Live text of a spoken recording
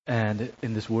And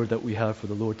in this word that we have for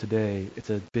the Lord today, it's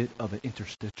a bit of an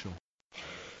interstitial.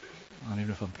 I don't even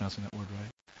know if I'm pronouncing that word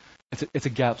right. It's a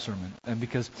gap sermon. And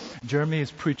because Jeremy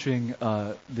is preaching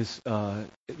this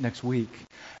next week,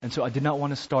 and so I did not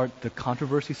want to start the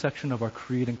controversy section of our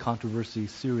Creed and Controversy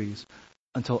series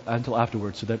until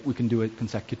afterwards so that we can do it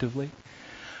consecutively.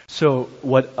 So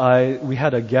we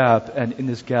had a gap, and in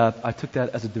this gap, I took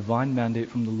that as a divine mandate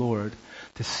from the Lord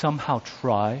to somehow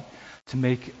try to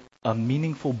make a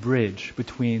meaningful bridge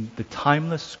between the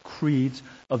timeless creeds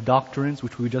of doctrines,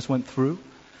 which we just went through,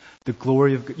 the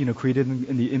glory of, created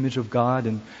in the image of God,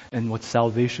 and what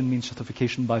salvation means,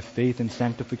 justification by faith and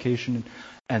sanctification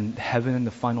and heaven and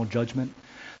the final judgment,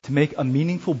 to make a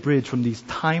meaningful bridge from these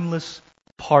timeless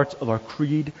parts of our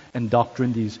creed and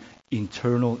doctrine, these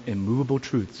eternal, immovable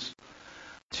truths,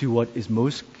 to what is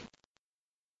most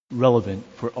relevant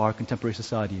for our contemporary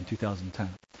society in 2010.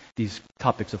 These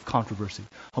topics of controversy,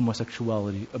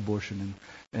 homosexuality, abortion,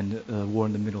 and war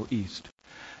in the Middle East.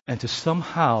 And to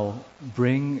somehow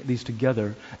bring these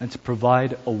together and to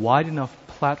provide a wide enough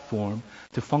platform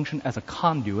to function as a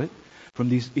conduit from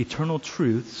these eternal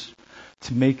truths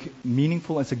to make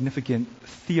meaningful and significant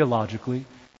theologically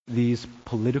these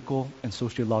political and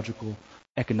sociological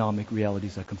economic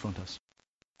realities that confront us.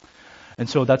 And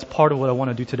so that's part of what I want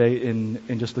to do today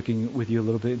in just looking with you a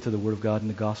little bit into the Word of God and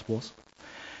the Gospels.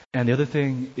 And the other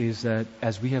thing is that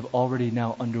as we have already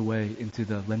now underway into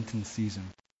the Lenten season,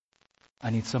 I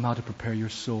need somehow to prepare your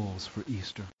souls for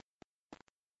Easter.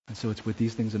 And so it's with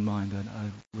these things in mind that I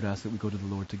would ask that we go to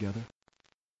the Lord together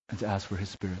and to ask for His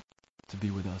Spirit to be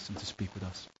with us and to speak with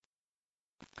us.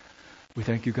 We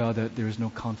thank you, God, that there is no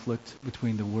conflict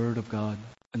between the Word of God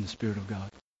and the Spirit of God.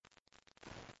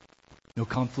 No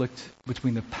conflict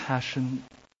between the passion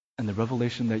and the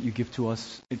revelation that you give to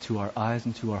us, into our eyes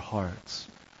and to our hearts,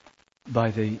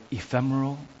 by the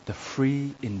ephemeral, the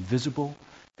free, invisible,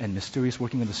 and mysterious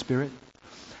working of the Spirit,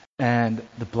 and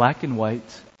the black and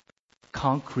white,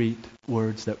 concrete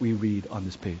words that we read on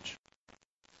this page.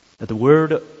 That the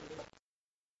Word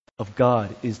of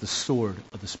God is the sword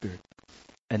of the Spirit,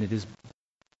 and it is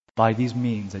by these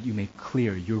means that you make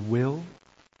clear your will,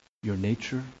 your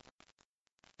nature,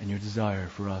 and your desire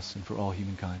for us and for all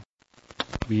humankind.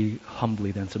 We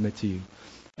humbly then submit to you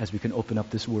as we can open up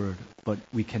this word, but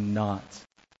we cannot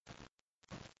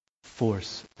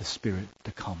force the Spirit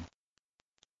to come.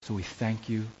 So we thank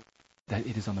you that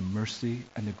it is on the mercy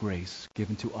and the grace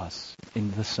given to us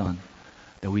in the Son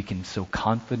that we can so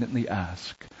confidently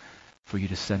ask for you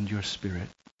to send your Spirit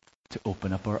to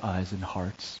open up our eyes and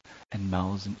hearts and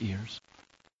mouths and ears.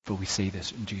 For we say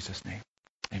this in Jesus' name.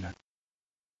 Amen.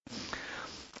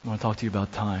 I want to talk to you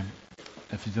about time.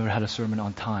 If you've never had a sermon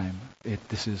on time,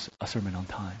 this is a sermon on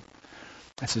time.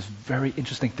 It's this very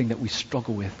interesting thing that we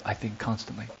struggle with, I think,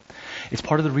 constantly. It's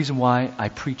part of the reason why I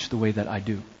preach the way that I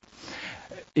do.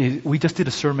 We just did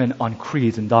a sermon on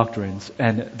creeds and doctrines,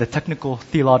 and the technical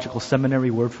theological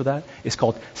seminary word for that is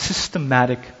called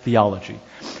systematic theology.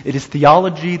 It is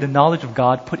theology, the knowledge of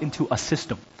God, put into a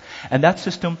system. And that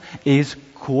system is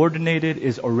coordinated,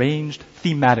 is arranged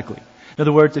thematically. In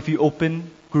other words, if you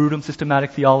open Grudem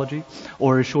Systematic Theology,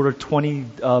 or a shorter 20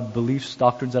 beliefs,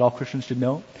 doctrines that all Christians should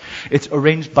know, it's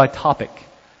arranged by topic.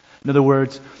 In other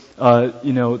words,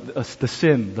 the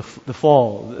sin, the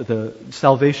fall, the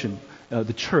salvation,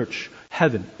 the church,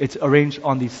 heaven. It's arranged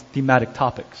on these thematic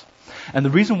topics. And the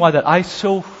reason why that I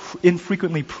so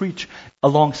infrequently preach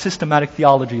along systematic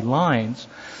theology lines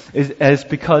is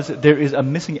because there is a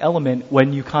missing element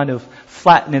when you kind of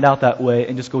flatten it out that way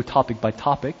and just go topic by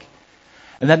topic.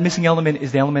 And that missing element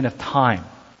is the element of time.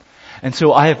 And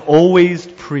so I have always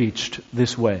preached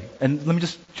this way. And let me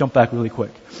just jump back really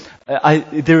quick.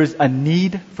 There is a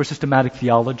need for systematic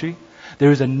theology. There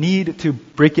is a need to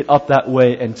break it up that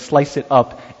way and slice it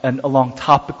up and along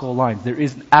topical lines. There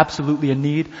is absolutely a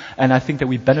need, and I think that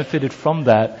we benefited from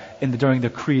that during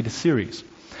the Creed series.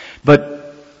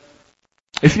 But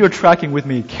if you're tracking with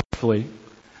me carefully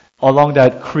along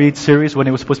that Creed series when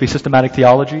it was supposed to be systematic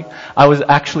theology, I was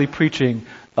actually preaching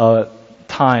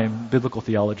time, biblical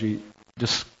theology,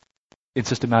 just in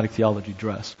systematic theology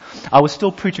dress. I was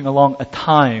still preaching along a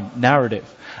time narrative.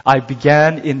 I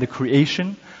began in the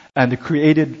creation and the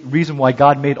created reason why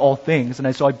God made all things.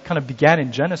 And so I kind of began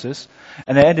in Genesis,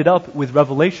 and I ended up with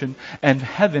Revelation and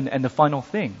heaven and the final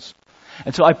things.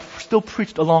 And so I still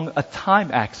preached along a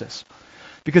time axis,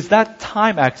 because that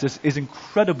time axis is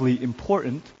incredibly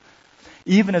important,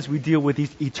 even as we deal with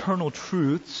these eternal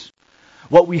truths.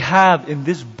 What we have in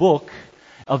this book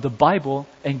of the Bible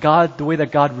and God, the way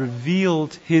that God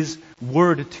revealed His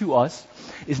Word to us,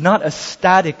 is not a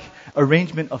static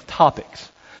arrangement of topics,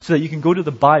 so that you can go to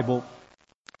the Bible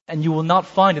And you will not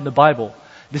find in the Bible.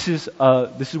 This is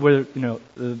where,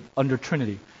 under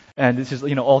Trinity. And this is,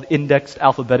 all indexed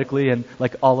alphabetically and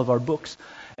like all of our books.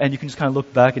 And you can just kind of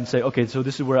look back and say, okay, so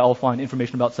this is where I'll find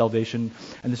information about salvation,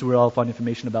 and this is where I'll find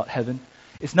information about heaven.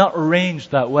 It's not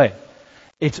arranged that way.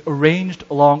 It's arranged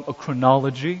along a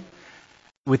chronology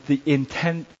with the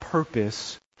intent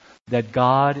purpose that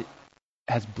God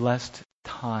has blessed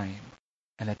time,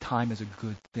 and that time is a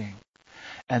good thing,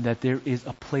 and that there is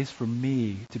a place for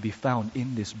me to be found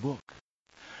in this book.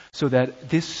 So that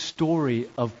this story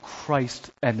of Christ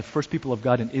and the first people of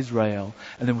God in Israel,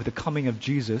 and then with the coming of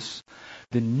Jesus,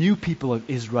 the new people of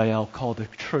Israel called the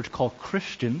church, called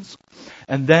Christians,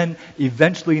 and then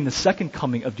eventually in the second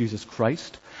coming of Jesus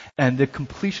Christ, and the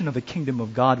completion of the kingdom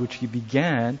of God, which He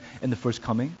began in the first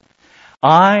coming,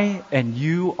 I and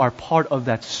you are part of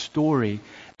that story,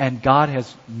 and God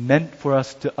has meant for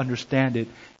us to understand it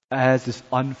as this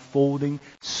unfolding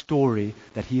story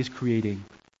that He is creating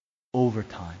over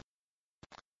time.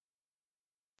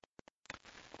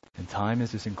 And time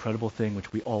is this incredible thing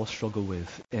which we all struggle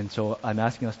with. And so I'm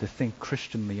asking us to think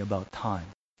Christianly about time.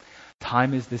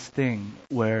 Time is this thing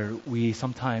where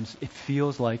it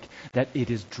feels like that it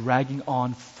is dragging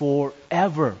on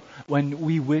forever when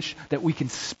we wish that we can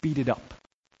speed it up.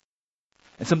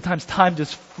 And sometimes time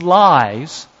just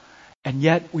flies, and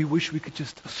yet we wish we could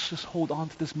just hold on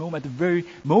to this moment. At the very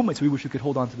moments we wish we could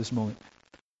hold on to this moment.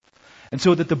 And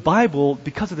so that the Bible,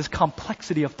 because of this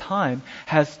complexity of time,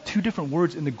 has two different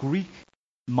words in the Greek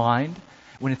mind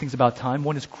when it thinks about time.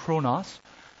 One is chronos,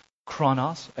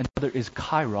 and the other is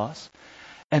kairos.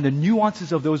 And the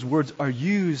nuances of those words are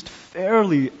used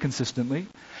fairly consistently.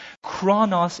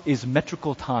 Chronos is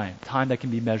metrical time that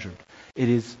can be measured. It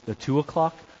is the 2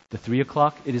 o'clock, the 3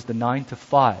 o'clock, it is the 9 to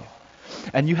 5.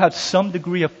 And you have some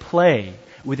degree of play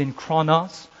within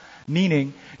chronos,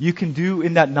 meaning you can do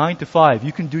in that 9 to 5,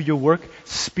 you can do your work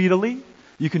speedily,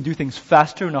 you can do things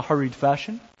faster in a hurried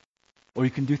fashion, or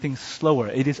you can do things slower.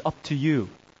 It is up to you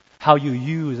how you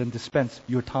use and dispense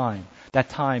your time. That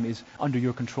time is under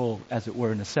your control, as it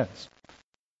were, in a sense.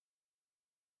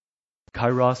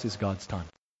 Kairos is God's time.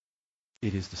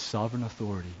 It is the sovereign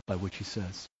authority by which He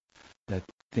says that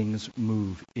things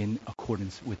move in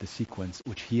accordance with the sequence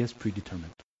which He has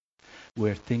predetermined,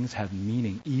 where things have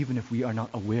meaning even if we are not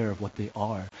aware of what they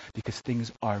are, because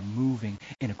things are moving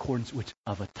in accordance with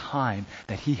of a time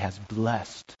that He has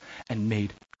blessed and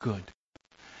made good.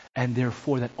 And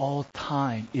therefore that all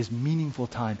time is meaningful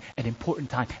time and important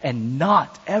time and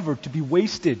not ever to be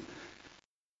wasted,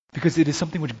 because it is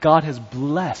something which God has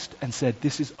blessed and said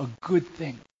this is a good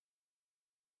thing.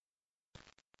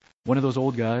 One of those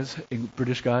old guys,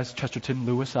 British guys, Chesterton,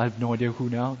 Lewis, I have no idea who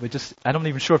now, I'm not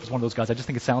even sure if it's one of those guys, I just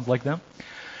think it sounds like them,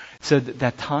 said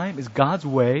that time is God's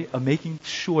way of making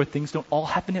sure things don't all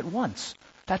happen at once.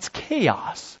 That's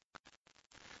chaos.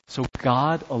 So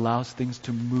God allows things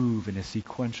to move in a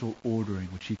sequential ordering,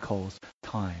 which He calls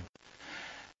time.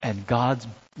 And God's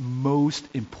most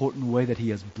important way that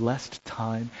He has blessed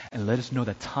time and let us know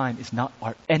that time is not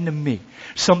our enemy.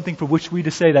 Something for which we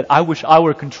to say that I wish I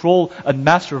were control and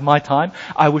master of my time.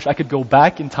 I wish I could go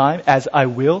back in time as I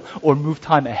will, or move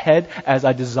time ahead as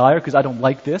I desire because I don't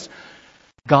like this.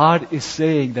 God is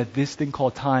saying that this thing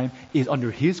called time is under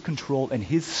His control and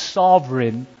His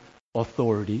sovereign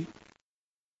authority.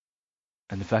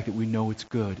 And the fact that we know it's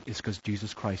good is because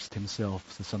Jesus Christ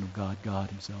Himself, the Son of God,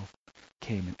 God Himself,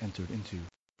 came and entered into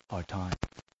our time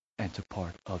and took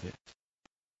part of it.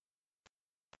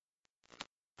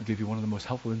 I'll give you one of the most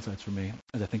helpful insights for me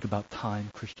as I think about time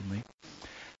Christianly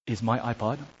is my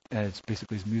iPod, and it's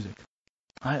basically music.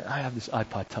 I have this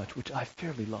iPod Touch, which I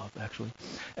fairly love, actually,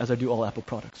 as I do all Apple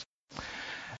products.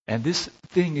 And this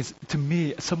thing is, to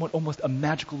me, somewhat almost a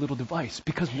magical little device.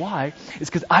 Because why?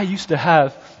 It's because I used to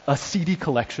have a CD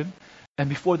collection, and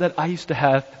before that I used to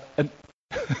have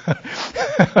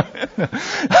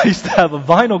I used to have a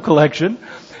vinyl collection.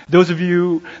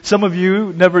 Some of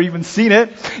you never even seen it.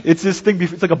 It's this thing,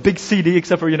 it's like a big CD,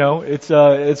 except for, it's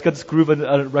got this groove and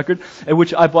a record, in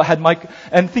which I had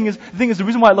and the thing is, the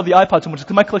reason why I love the iPod so much is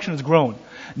because my collection has grown.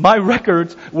 My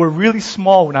records were really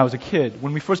small when I was a kid,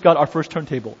 when we first got our first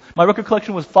turntable. My record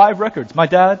collection was 5 records. My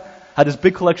dad had this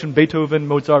big collection, Beethoven,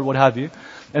 Mozart, what have you.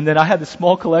 And then I had this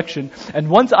small collection, and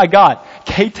once I got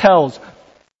K-Tel's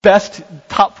best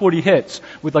top 40 hits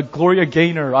with like Gloria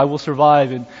Gaynor, I Will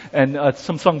Survive, and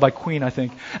some song by Queen, I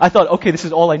think. I thought, okay, this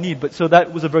is all I need. But so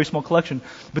that was a very small collection.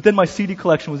 But then my CD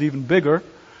collection was even bigger.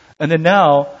 And then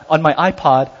now on my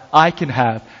iPod, I can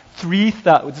have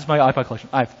this is my iPod collection.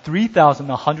 I have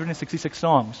 3,166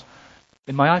 songs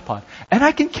in my iPod. And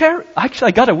I can carry, actually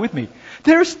I got it with me.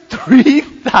 There's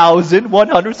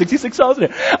 3,166 songs in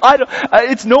there.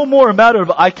 It's no more a matter of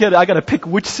I got to pick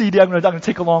which CD I'm going to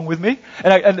take along with me.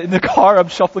 And in the car I'm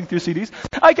shuffling through CDs.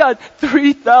 I got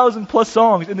 3,000 plus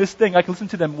songs in this thing. I can listen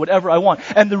to them whatever I want.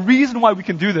 And the reason why we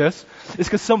can do this is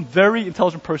because some very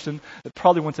intelligent person that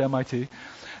probably went to MIT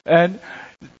and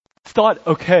thought,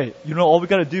 okay, all we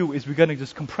got to do is we got to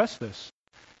just compress this.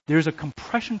 There's a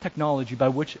compression technology by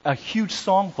which a huge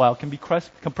song file can be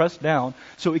compressed down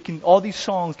so all these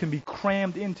songs can be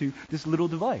crammed into this little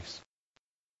device.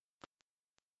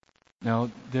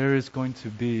 Now, there is going to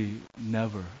be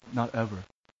never, not ever,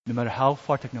 no matter how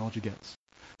far technology gets,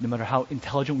 no matter how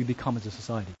intelligent we become as a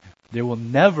society, there will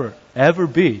never, ever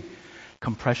be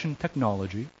compression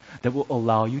technology that will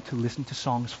allow you to listen to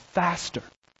songs faster.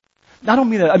 I don't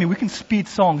mean that, we can speed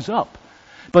songs up.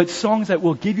 But songs that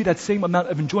will give you that same amount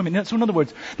of enjoyment. So in other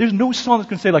words, there's no song that's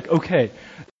going to say like, okay.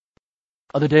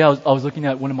 Other day I was looking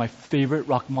at one of my favorite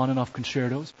Rachmaninoff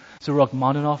concertos. So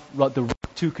Rachmaninoff, the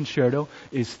Rock 2 concerto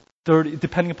is 30,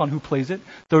 depending upon who plays it,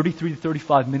 33 to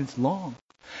 35 minutes long.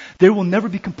 There will never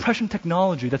be compression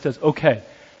technology that says, okay,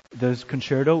 this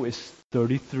concerto is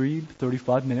 33 to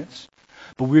 35 minutes,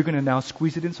 but we're going to now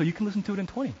squeeze it in so you can listen to it in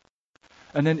 20.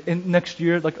 And then next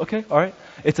year, like, okay, all right,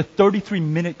 it's a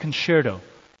 33-minute concerto.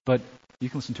 But you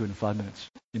can listen to it in 5 minutes.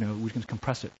 We can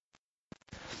compress it.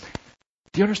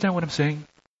 Do you understand what I'm saying?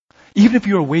 Even if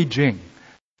you're Wei Jing,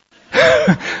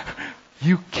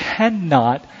 you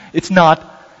cannot, it's not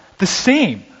the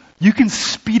same. You can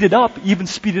speed it up, even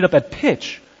speed it up at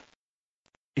pitch.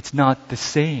 It's not the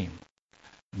same.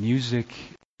 Music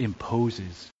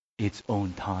imposes its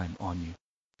own time on you.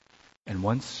 And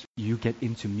once you get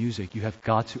into music, you have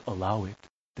got to allow it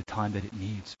the time that it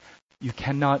needs. You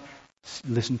cannot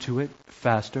listen to it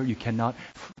faster. You cannot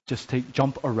just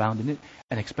jump around in it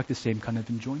and expect the same kind of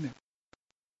enjoyment.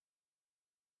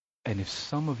 And if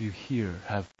some of you here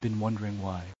have been wondering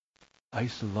why, I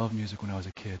used to love music when I was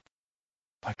a kid.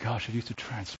 My gosh, it used to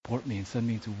transport me and send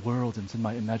me into worlds and send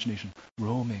my imagination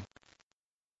roaming.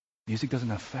 Music doesn't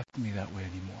affect me that way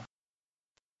anymore.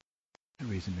 The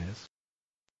reason is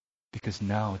because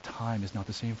now time is not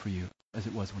the same for you as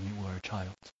it was when you were a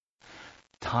child.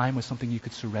 Time was something you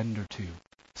could surrender to.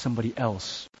 Somebody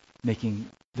else making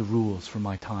the rules for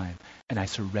my time. And I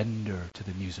surrender to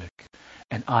the music.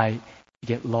 And I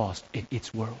get lost in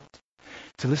its world.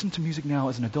 To listen to music now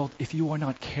as an adult, if you are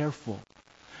not careful,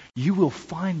 you will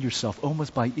find yourself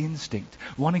almost by instinct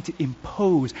wanting to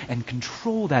impose and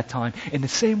control that time in the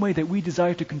same way that we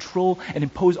desire to control and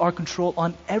impose our control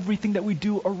on everything that we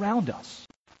do around us.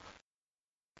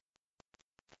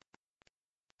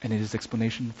 And it is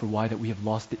explanation for why that we have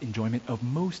lost the enjoyment of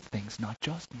most things, not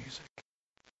just music.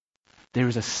 There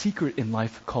is a secret in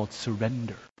life called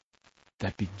surrender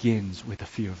that begins with the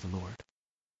fear of the Lord.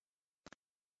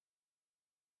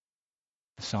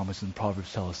 The psalmists and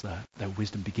Proverbs tell us that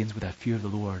wisdom begins with that fear of the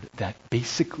Lord, that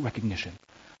basic recognition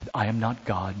that I am not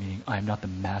God, meaning I am not the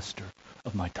master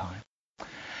of my time.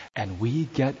 And we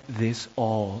get this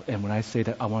all, and when I say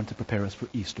that I wanted to prepare us for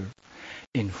Easter,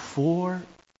 in three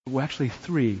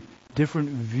different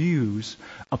views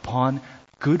upon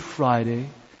Good Friday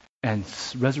and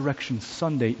Resurrection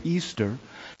Sunday, Easter.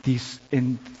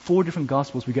 In 4 different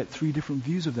Gospels, we get 3 different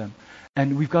views of them.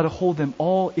 And we've got to hold them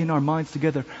all in our minds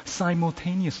together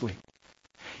simultaneously.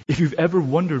 If you've ever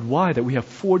wondered why that we have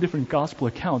 4 different Gospel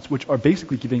accounts, which are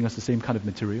basically giving us the same kind of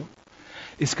material,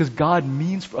 it's because God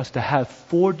means for us to have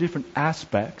 4 different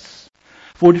aspects,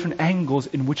 4 different angles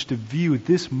in which to view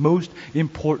this most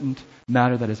important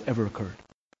matter that has ever occurred.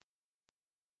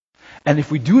 And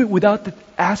if we do it without the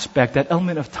aspect, that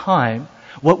element of time,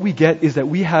 what we get is that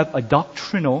we have a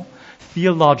doctrinal,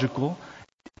 theological,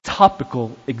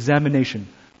 topical examination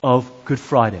of Good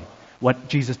Friday, what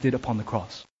Jesus did upon the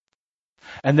cross.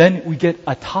 And then we get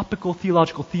a topical,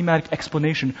 theological, thematic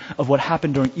explanation of what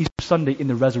happened during Easter Sunday in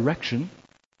the resurrection.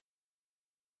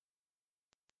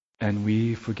 And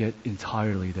we forget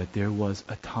entirely that there was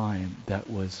a time that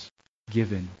was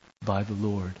given by the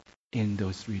Lord in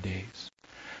those 3 days,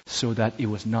 so that it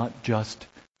was not just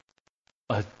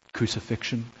a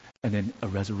crucifixion and then a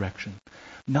resurrection.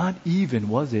 Not even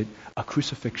was it a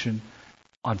crucifixion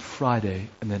on Friday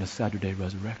and then a Saturday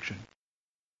resurrection.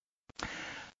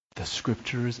 The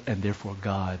Scriptures and therefore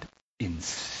God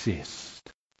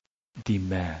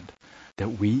demand that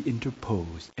we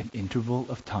interpose an interval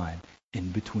of time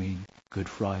in between Good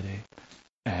Friday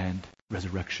and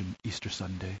Resurrection Easter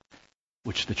Sunday,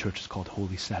 which the church has called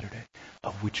Holy Saturday,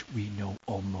 of which we know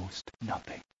almost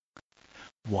nothing.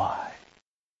 Why?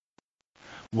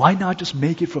 Why not just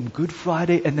make it from Good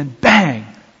Friday and then bang,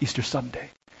 Easter Sunday?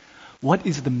 What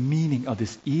is the meaning of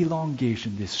this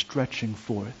elongation, this stretching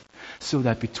forth, so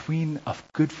that between a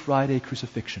Good Friday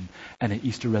crucifixion and an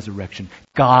Easter resurrection,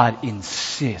 God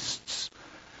insists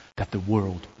that the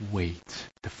world wait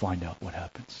to find out what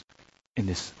happens in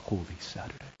this Holy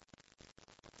Saturday?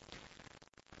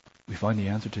 We find the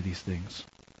answer to these things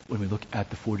when we look at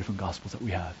the 4 different Gospels that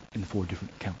we have in the 4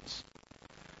 different accounts.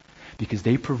 Because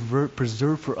they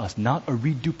preserve for us not a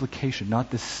reduplication, not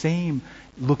the same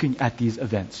looking at these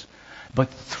events, but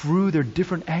through their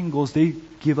different angles, they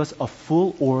give us a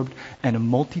full-orbed and a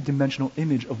multi-dimensional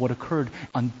image of what occurred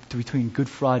between Good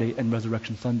Friday and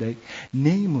Resurrection Sunday.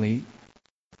 Namely,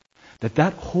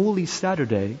 that Holy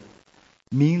Saturday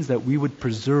means that we would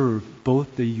preserve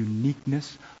both the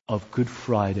uniqueness of Good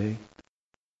Friday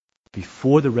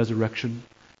before the resurrection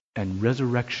and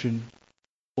resurrection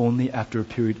only after a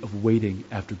period of waiting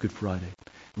after Good Friday.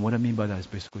 And what I mean by that is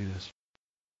basically this.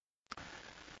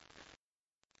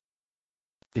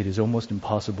 It is almost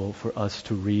impossible for us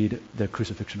to read the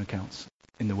crucifixion accounts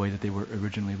in the way that they were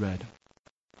originally read,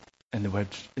 and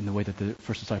in the way that the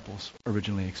first disciples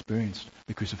originally experienced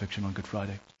the crucifixion on Good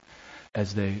Friday,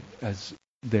 as they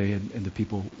and the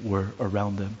people were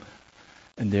around them,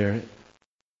 and there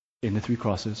in the 3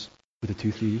 crosses with the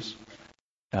 2 thieves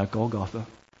at Golgotha.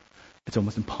 It's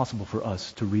almost impossible for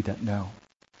us to read that now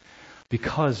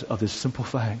because of this simple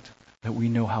fact that we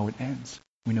know how it ends.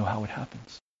 We know how it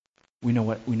happens. We know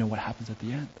what happens at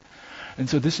the end. And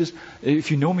so this is, if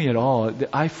you know me at all,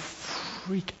 I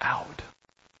freak out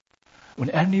when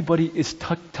anybody is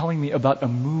telling me about a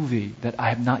movie that I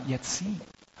have not yet seen.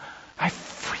 I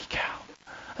freak out.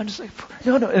 I'm just like,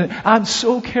 no. And I'm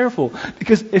so careful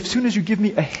because as soon as you give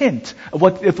me a hint of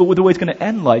the way it's going to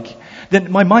end like,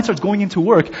 then my mind starts going into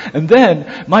work, and then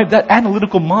that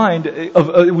analytical mind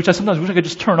of which I sometimes wish I could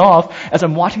just turn off as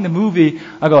I'm watching the movie.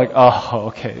 I go like, oh,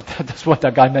 okay, that's what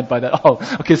that guy meant by that. Oh,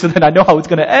 okay, so then I know how it's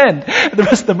going to end. And the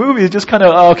rest of the movie is just kind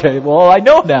of okay. Well, I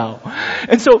know now.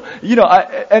 And so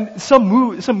and some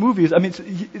movies. I mean,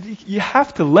 you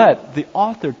have to let the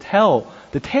author tell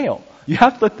the tale. You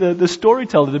have to let the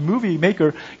storyteller, the movie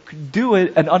maker, do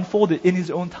it and unfold it in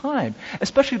his own time.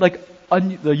 Especially like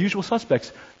The Usual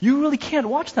Suspects. You really can't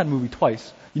watch that movie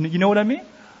twice. You know what I mean?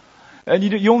 And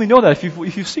you only know that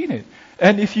if you've seen it.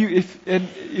 And if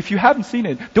you haven't seen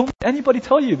it, don't let anybody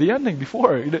tell you the ending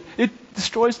before. It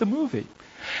destroys the movie.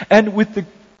 And with the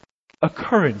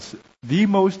occurrence, the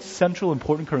most central,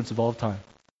 important occurrence of all time,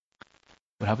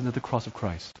 what happens at the cross of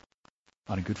Christ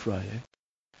on a Good Friday,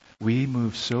 we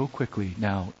move so quickly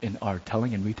now in our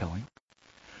telling and retelling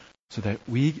so that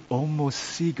we almost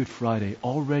see Good Friday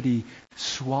already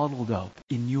swaddled up,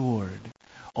 inured,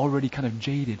 already kind of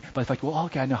jaded by the fact, well,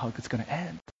 okay, I know how it's going to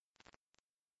end.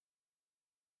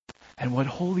 And what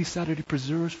Holy Saturday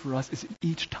preserves for us is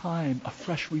each time a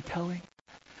fresh retelling,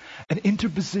 an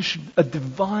interposition, a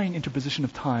divine interposition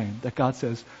of time that God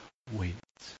says, wait,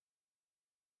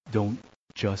 don't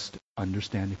just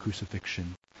understand the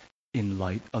crucifixion in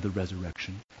light of the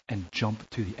resurrection and jump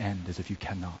to the end as if you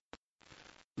cannot.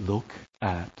 Look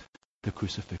at the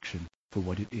crucifixion for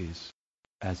what it is,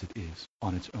 as it is,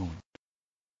 on its own,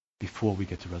 before we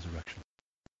get to resurrection.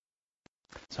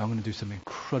 So I'm going to do some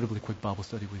incredibly quick Bible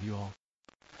study with you all.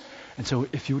 And so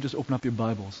if you would just open up your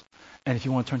Bibles, and if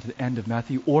you want to turn to the end of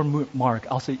Matthew or Mark,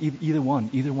 I'll say either one.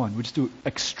 We'll just do an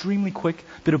extremely quick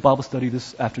bit of Bible study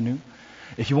this afternoon.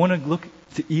 If you want to look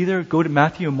to either go to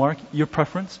Matthew or Mark, your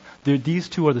preference, these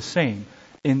two are the same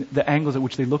in the angles at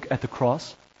which they look at the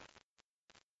cross.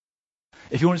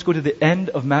 If you want to go to the end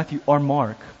of Matthew or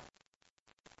Mark,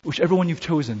 whichever one you've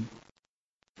chosen,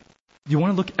 you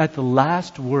want to look at the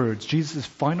last words, Jesus'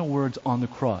 final words on the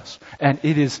cross. And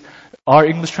it is, our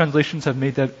English translations have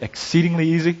made that exceedingly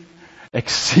easy,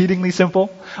 exceedingly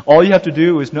simple. All you have to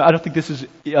do is, I don't think this is,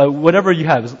 whatever you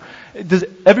have. Does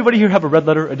everybody here have a red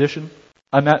letter edition?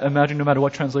 I imagine no matter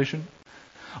what translation.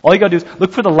 All you got to do is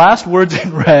look for the last words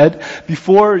in red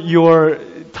before your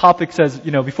topic says,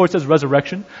 before it says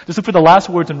resurrection. Just look for the last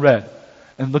words in red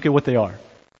and look at what they are.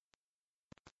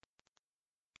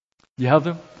 You have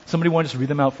them? Somebody want to just read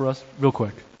them out for us real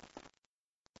quick.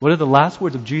 What are the last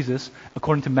words of Jesus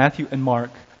according to Matthew and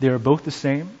Mark? They are both the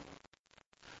same.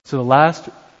 So the last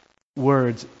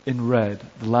words in red,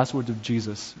 the last words of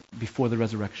Jesus before the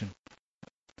resurrection.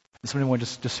 Does somebody want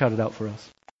to just shout it out for us?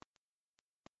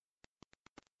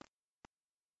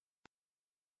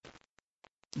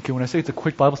 Okay, when I say it's a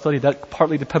quick Bible study, that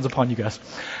partly depends upon you guys.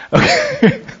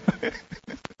 Okay.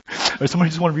 Or somebody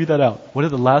just want to read that out. What are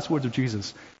the last words of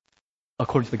Jesus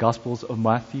according to the Gospels of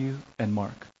Matthew and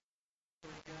Mark?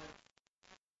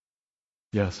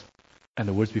 Yes. And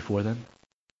the words before them?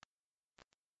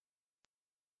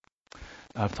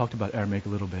 I've talked about Aramaic a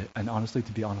little bit, and honestly,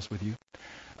 to be honest with you,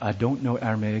 I don't know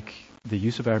Aramaic, the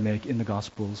use of Aramaic in the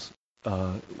Gospels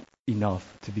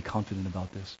enough to be confident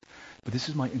about this. But this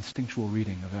is my instinctual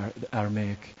reading of the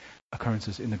Aramaic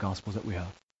occurrences in the Gospels that we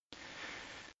have.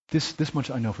 This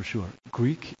much I know for sure.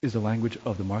 Greek is the language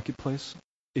of the marketplace.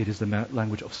 It is the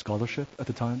language of scholarship at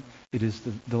the time. It is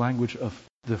the language of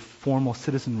the formal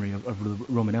citizenry of the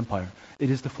Roman Empire. It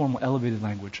is the formal elevated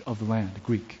language of the land,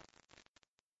 Greek.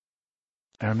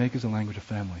 Aramaic is a language of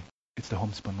family. It's the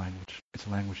homespun language. It's a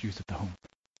language used at the home.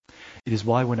 It is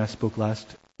why when I spoke last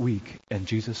week and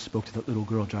Jesus spoke to that little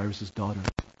girl, Jairus' daughter,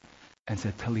 and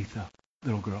said, Talitha,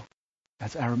 little girl.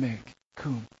 That's Aramaic.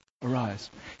 Kum,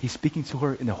 arise. He's speaking to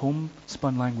her in the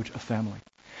homespun language of family.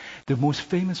 The most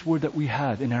famous word that we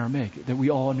have in Aramaic, that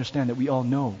we all understand, that we all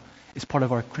know, is part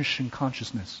of our Christian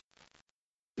consciousness,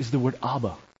 is the word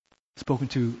Abba, spoken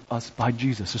to us by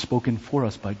Jesus, or spoken for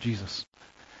us by Jesus.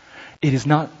 It is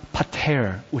not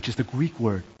pater, which is the Greek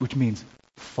word, which means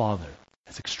father.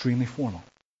 It's extremely formal.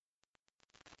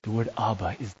 The word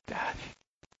Abba is daddy.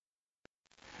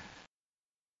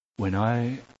 When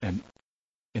I am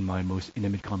in my most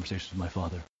intimate conversations with my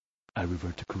father, I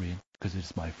revert to Korean because it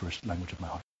is my first language of my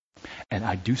heart. And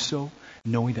I do so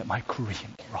knowing that my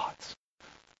Korean rots.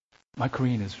 My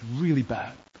Korean is really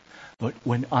bad. But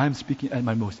when I'm speaking at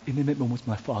my most intimate moments with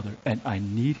my father and I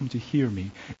need him to hear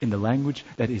me in the language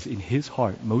that is in his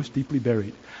heart, most deeply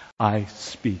buried, I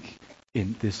speak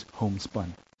in this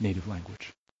homespun native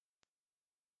language.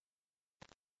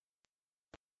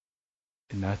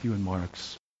 In Matthew and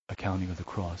Mark's accounting of the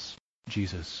cross,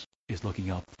 Jesus is looking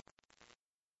up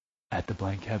at the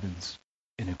blank heavens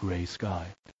in a gray sky.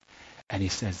 And he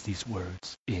says these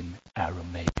words in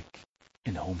Aramaic,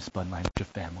 in the homespun language of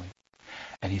family.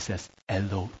 And he says,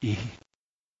 Eloi,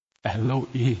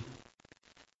 Eloi.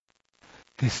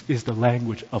 This is the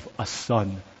language of a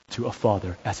son to a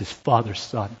father, as his father's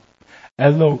son.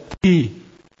 Eloi,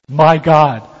 my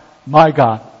God,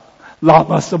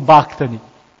 lama sabachthani.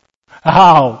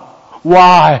 How?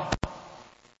 Why?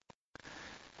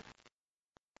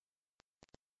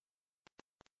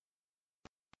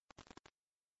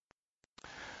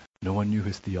 No one knew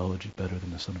his theology better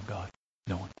than the Son of God.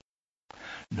 No one.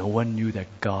 No one knew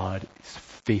that God's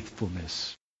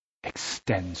faithfulness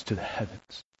extends to the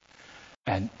heavens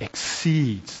and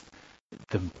exceeds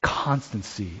the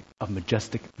constancy of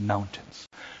majestic mountains.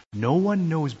 No one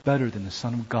knows better than the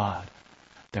Son of God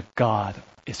that God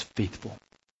is faithful.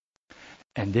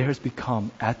 And there has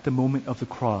become, at the moment of the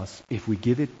cross, if we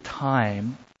give it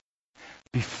time,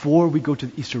 before we go to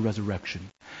the Easter resurrection,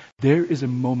 there is a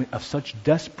moment of such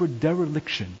desperate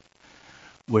dereliction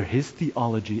where his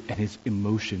theology and his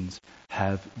emotions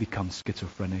have become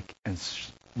schizophrenic and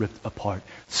ripped apart,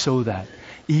 so that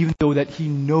even though that he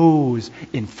knows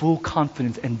in full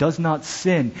confidence and does not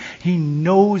sin, he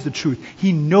knows the truth,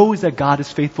 he knows that God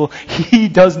is faithful, he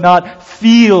does not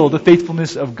feel the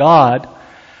faithfulness of God.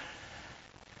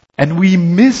 And we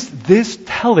miss this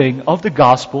telling of the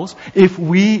Gospels if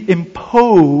we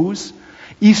impose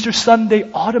Easter Sunday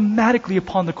automatically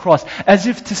upon the cross, as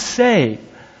if to say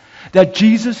that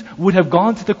Jesus would have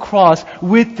gone to the cross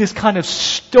with this kind of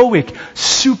stoic,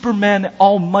 Superman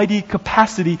almighty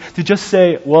capacity to just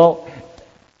say, well,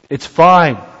 it's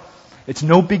fine. It's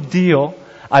no big deal.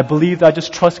 I believe that I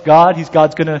just trust God.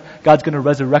 God's gonna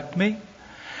resurrect me.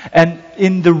 And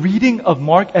in the reading of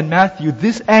Mark and Matthew,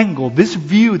 this angle, this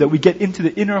view that we get into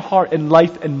the inner heart and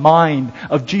life and mind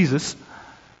of Jesus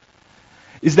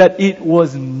is that it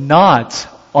was not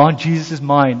on Jesus'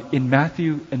 mind in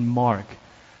Matthew and Mark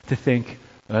to think,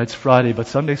 it's Friday, but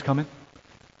Sunday's coming.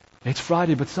 It's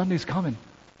Friday, but Sunday's coming.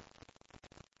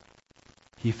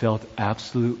 He felt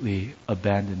absolutely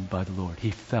abandoned by the Lord. He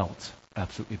felt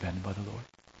absolutely abandoned by the Lord.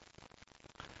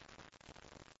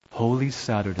 Holy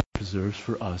Saturday preserves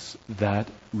for us that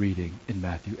reading in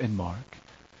Matthew and Mark,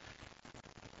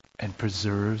 and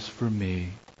preserves for me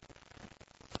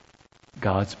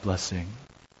God's blessing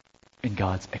and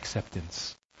God's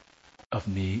acceptance of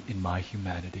me in my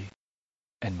humanity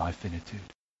and my finitude,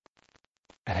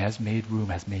 and has made room,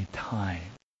 has made time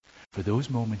for those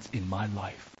moments in my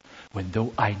life when,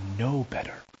 though I know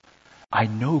better, I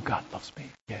know God loves me,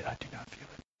 yet I do not feel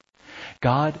it.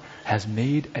 God has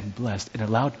made and blessed and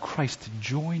allowed Christ to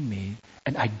join me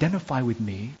and identify with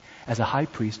me as a high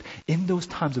priest in those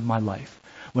times of my life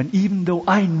when, even though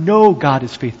I know God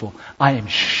is faithful, I am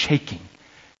shaking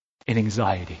in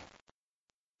anxiety.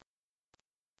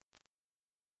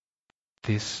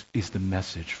 This is the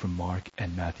message from Mark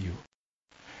and Matthew.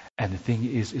 And the thing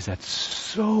is that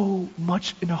so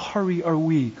much in a hurry are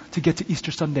we to get to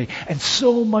Easter Sunday, and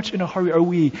so much in a hurry are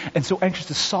we, and so anxious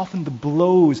to soften the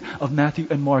blows of Matthew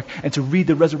and Mark, and to read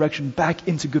the resurrection back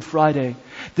into Good Friday.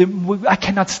 I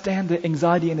cannot stand the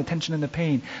anxiety and the tension and the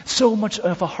pain. So much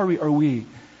of a hurry are we,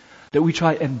 that we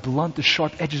try and blunt the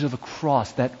sharp edges of a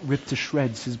cross that ripped to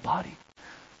shreds his body.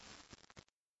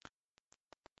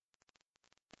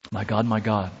 My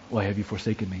God, why have you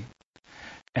forsaken me?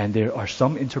 And there are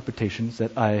some interpretations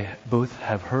that I both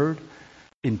have heard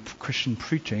in Christian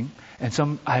preaching and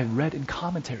some I've read in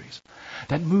commentaries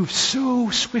that move so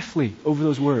swiftly over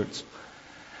those words.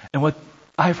 And what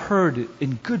I've heard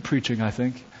in good preaching, I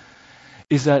think,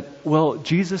 is that, well,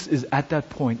 Jesus is at that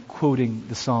point quoting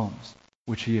the Psalms,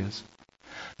 which he is.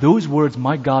 Those words,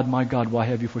 my God, why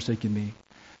have you forsaken me,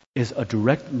 is a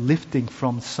direct lifting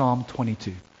from Psalm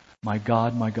 22. My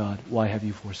God, why have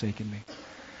you forsaken me?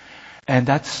 And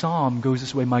that psalm goes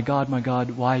this way, my God,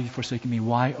 why have you forsaken me?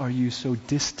 Why are you so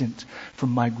distant from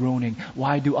my groaning?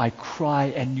 Why do I cry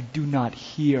and you do not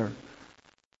hear?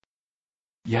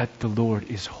 Yet the Lord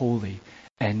is holy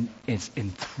and is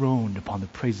enthroned upon the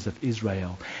praises of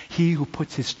Israel. He who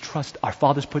puts his trust, our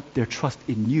fathers put their trust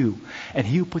in you, and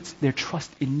he who puts their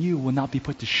trust in you will not be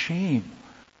put to shame.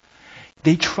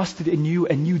 They trusted in you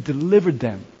and you delivered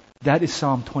them. That is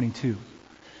Psalm 22.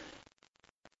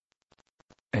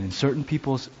 And in certain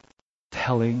people's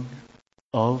telling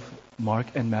of Mark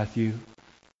and Matthew,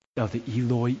 of the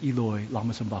Eloi, Eloi,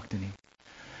 lama sabachthani,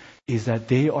 is that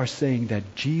they are saying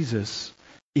that Jesus,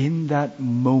 in that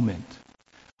moment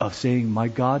of saying, my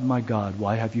God,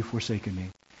 why have you forsaken me,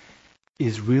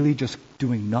 is really just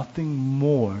doing nothing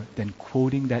more than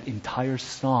quoting that entire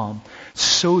psalm,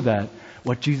 so that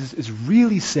what Jesus is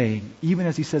really saying, even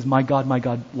as he says, my God,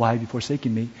 why have you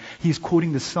forsaken me, he's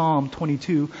quoting the Psalm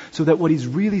 22, so that what he's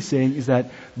really saying is that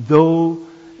though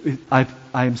I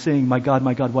am saying, my God,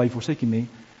 why have you forsaken me,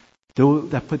 though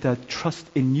that put that trust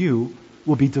in you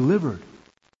will be delivered.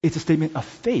 It's a statement of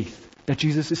faith that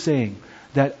Jesus is saying,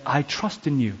 that I trust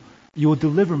in you. You will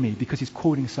deliver me, because he's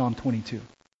quoting Psalm 22.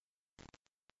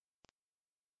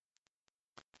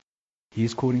 He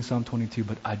is quoting Psalm 22,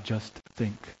 but I just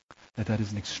think that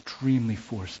is an extremely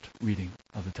forced reading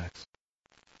of the text.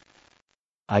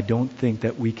 I don't think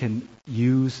that we can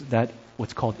use that,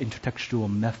 what's called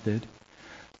intertextual method,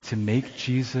 to make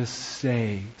Jesus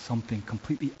say something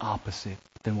completely opposite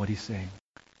than what he's saying.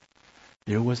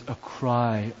 There was a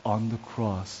cry on the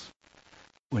cross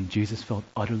when Jesus felt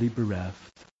utterly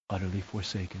bereft, utterly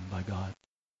forsaken by God,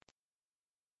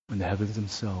 when the heavens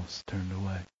themselves turned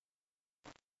away.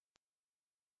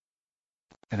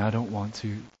 And I don't want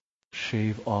to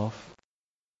shave off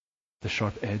the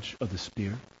sharp edge of the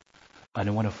spear. I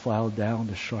don't want to file down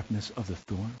the sharpness of the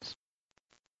thorns.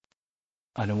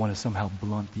 I don't want to somehow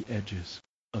blunt the edges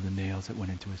of the nails that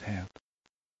went into his hand.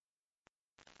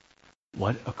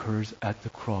 What occurs at the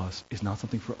cross is not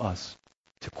something for us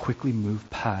to quickly move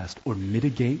past or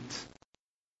mitigate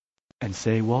and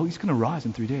say, well, he's going to rise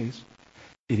in 3 days.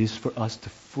 It is for us to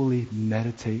fully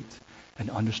meditate and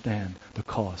understand the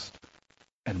cost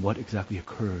and what exactly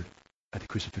occurred at the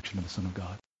crucifixion of the Son of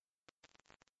God.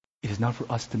 It is not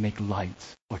for us to make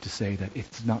light or to say that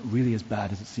it's not really as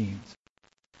bad as it seems.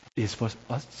 It is for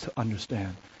us to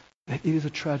understand that it is a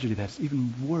tragedy that's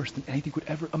even worse than anything we could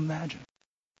ever imagine.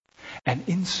 And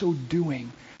in so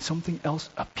doing, something else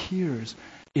appears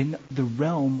in the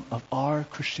realm of our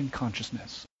Christian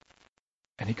consciousness.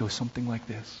 And it goes something like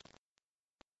this.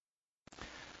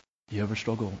 You ever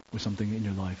struggle with something in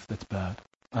your life that's bad?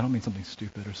 I don't mean something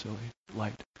stupid or silly,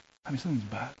 light. I mean something's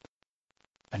bad.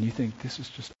 And you think, this is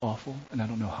just awful, and I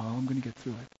don't know how I'm going to get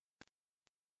through it.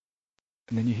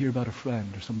 And then you hear about a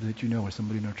friend or somebody that you know or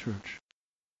somebody in our church.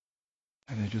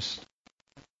 And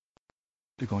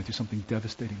they're going through something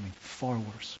devastatingly far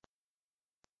worse.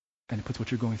 And it puts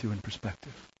what you're going through in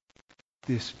perspective.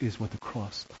 This is what the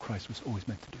cross of Christ was always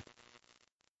meant to do.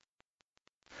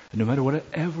 And no matter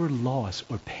whatever loss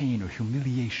or pain or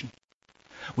humiliation,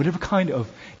 whatever kind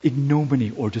of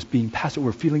ignominy or just being passed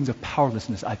over feelings of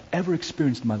powerlessness I've ever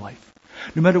experienced in my life,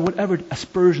 no matter whatever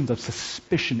aspersions of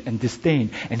suspicion and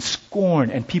disdain and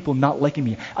scorn and people not liking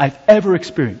me I've ever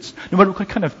experienced, no matter what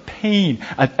kind of pain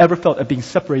I've ever felt at being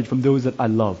separated from those that I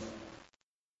love,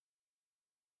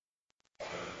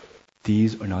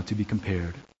 these are not to be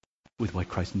compared with what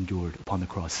Christ endured upon the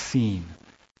cross, seen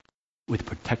with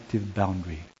the protective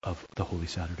boundary of the Holy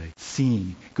Saturday,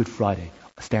 seeing Good Friday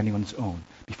standing on its own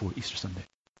before Easter Sunday.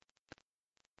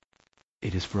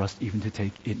 It is for us even to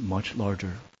take it much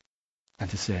larger and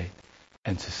to say,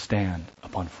 and to stand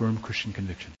upon firm Christian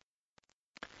conviction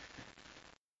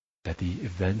that the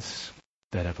events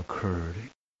that have occurred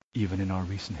even in our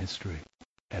recent history,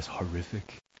 as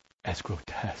horrific, as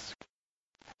grotesque,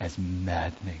 as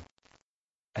maddening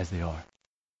as they are.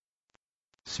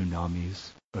 Tsunamis,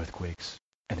 earthquakes,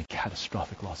 and a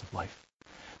catastrophic loss of life.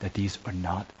 That these are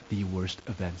not the worst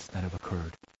events that have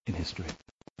occurred in history.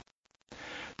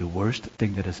 The worst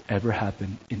thing that has ever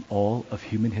happened in all of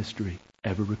human history,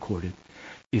 ever recorded,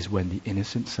 is when the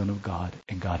innocent Son of God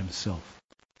and God Himself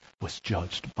was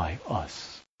judged by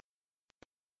us,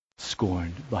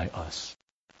 scorned by us,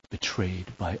 betrayed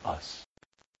by us,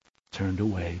 turned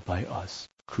away by us,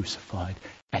 crucified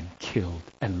and killed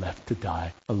and left to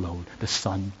die alone. The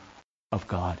Son of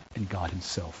God and God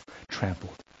Himself,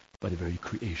 trampled by the very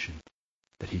creation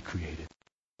that He created.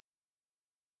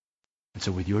 And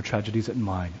so with your tragedies and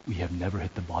mine, we have never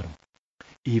hit the bottom.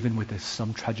 Even with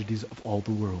some tragedies of all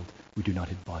the world, we do not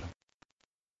hit bottom.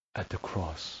 At the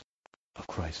cross of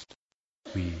Christ,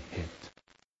 we hit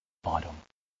bottom.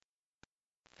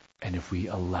 And if we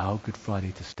allow Good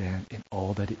Friday to stand in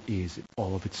all that it is, in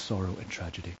all of its sorrow and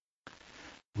tragedy,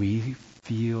 we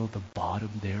feel the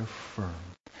bottom there firm.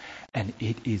 And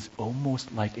it is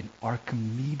almost like an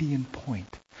Archimedean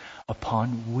point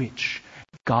upon which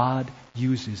God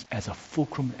uses as a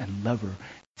fulcrum and lever,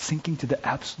 sinking to the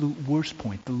absolute worst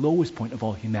point, the lowest point of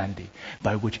all humanity,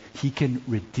 by which He can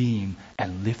redeem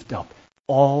and lift up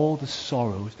all the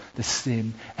sorrows, the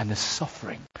sin, and the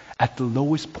suffering. At the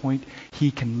lowest point,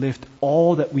 He can lift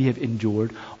all that we have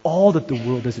endured, all that the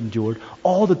world has endured,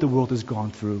 all that the world has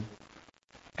gone through,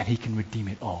 and He can redeem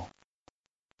it all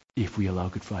if we allow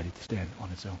Good Friday to stand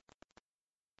on its own.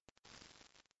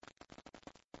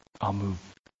 I'll move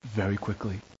very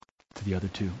quickly to the other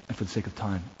two, and for the sake of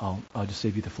time, I'll just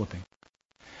save you the flipping.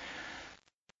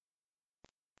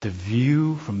 The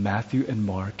view from Matthew and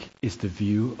Mark is the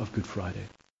view of Good Friday.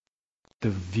 The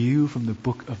view from the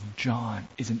book of John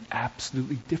is an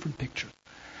absolutely different picture.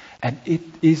 And it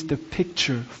is the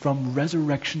picture from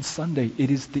Resurrection Sunday.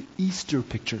 It is the Easter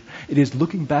picture. It is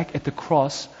looking back at the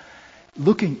cross,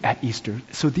 looking at Easter.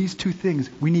 So these two things,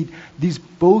 we need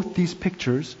both these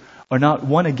pictures are not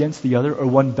one against the other or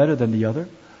one better than the other.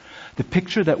 The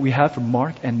picture that we have from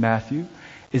Mark and Matthew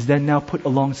is then now put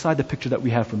alongside the picture that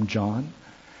we have from John.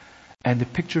 And the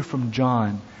picture from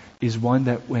John is one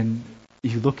that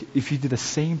if you did the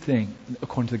same thing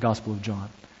according to the Gospel of John,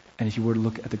 and if you were to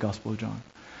look at the Gospel of John,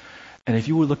 and if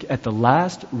you were to look at the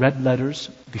last red letters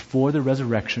before the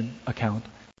resurrection account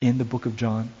in the book of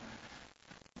John,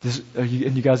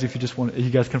 you guys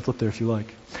can flip there if you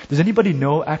like. Does anybody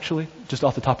know, actually, just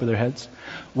off the top of their heads,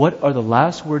 what are the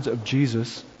last words of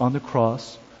Jesus on the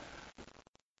cross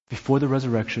before the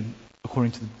resurrection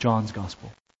according to John's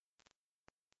Gospel?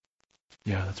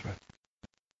 Yeah, that's right.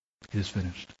 It is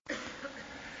finished.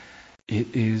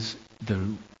 It is the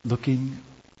looking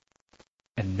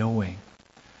and knowing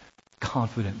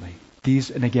confidently.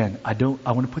 And again, I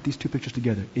want to put these two pictures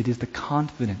together. It is the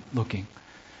confident looking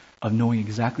of knowing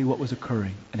exactly what was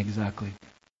occurring and exactly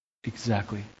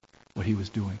what He was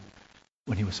doing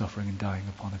when He was suffering and dying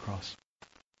upon the cross.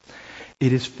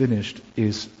 It is finished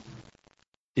it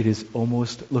is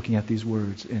almost looking at these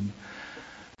words in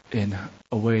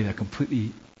a way that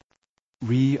completely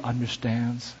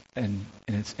re-understands and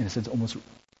in a sense almost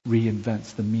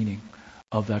reinvents the meaning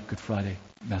of that Good Friday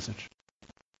message.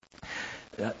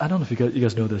 I don't know if you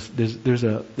guys know this. There's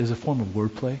a form of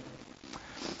wordplay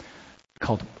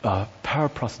called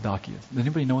paraprosdokian. Does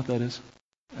anybody know what that is?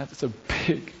 That's a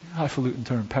big, highfalutin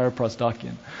term,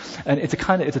 paraprosdokian. And it's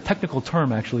a technical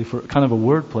term actually for kind of a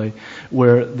wordplay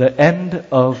where the end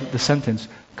of the sentence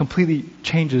completely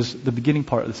changes the beginning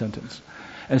part of the sentence.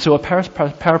 And so a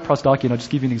paraprosdokian, I'll just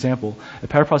give you an example. A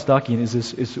paraprosdokian is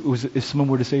if someone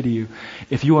were to say to you,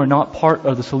 if you are not part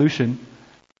of the solution,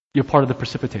 you're part of the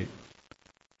precipitate.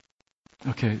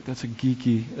 Okay, that's a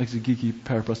geeky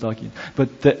paraprosdokian.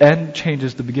 But the end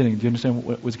changes the beginning. Do you understand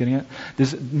what I was getting at?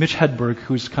 This Mitch Hedberg,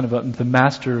 who's kind of the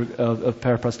master of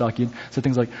paraprosdokian, said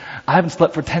things like, I haven't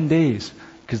slept for 10 days,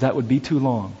 because that would be too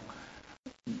long.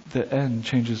 The end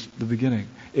changes the beginning.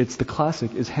 The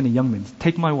classic is Henny Youngman's,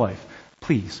 Take My Wife,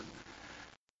 please.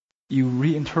 You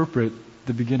reinterpret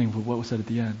the beginning of what was said at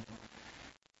the end.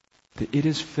 The it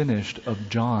is finished of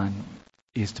John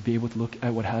is to be able to look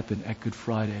at what happened at Good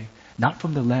Friday, not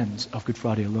from the lens of Good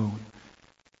Friday alone.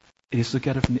 It is to look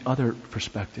at it from the other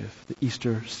perspective, the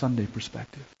Easter Sunday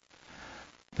perspective.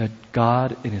 That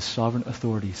God, in His sovereign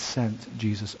authority, sent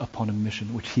Jesus upon a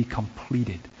mission which He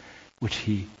completed, which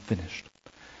He finished.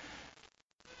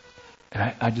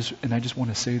 And I just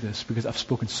want to say this because I've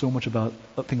spoken so much about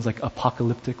things like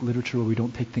apocalyptic literature where we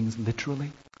don't take things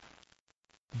literally.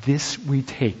 This we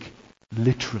take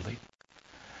literally.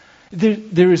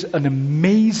 There is an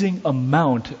amazing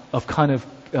amount of kind of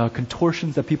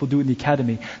contortions that people do in the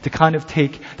academy to kind of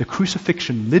take the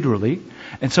crucifixion literally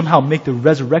and somehow make the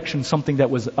resurrection something that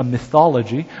was a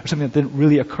mythology or something that didn't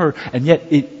really occur, and yet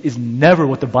it is never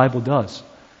what the Bible does.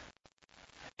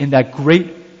 In that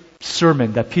great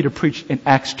sermon that Peter preached in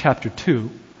Acts chapter 2,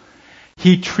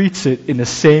 he treats it in the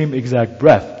same exact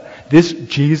breath. This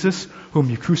Jesus whom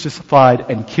you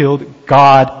crucified and killed,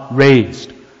 God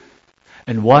raised.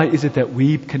 And why is it that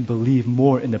we can believe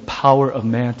more in the power of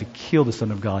man to kill the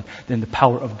Son of God than the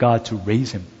power of God to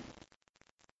raise him?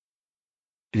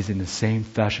 It is in the same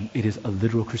fashion. It is a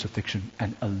literal crucifixion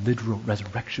and a literal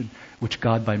resurrection, which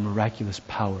God, by miraculous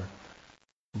power,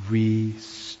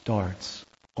 restarts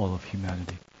all of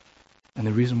humanity. And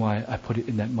the reason why I put it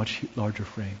in that much larger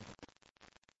frame,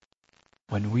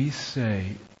 when we say,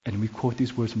 and we quote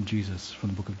these words from Jesus from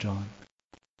the book of John,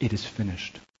 it is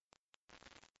finished.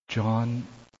 John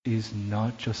is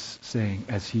not just saying,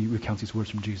 as he recounts these words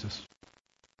from Jesus,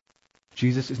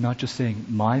 Jesus is not just saying,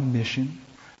 my mission,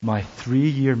 my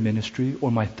 3-year ministry,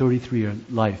 or my 33-year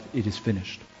life, it is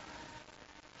finished.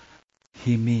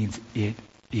 He means it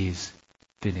is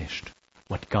finished.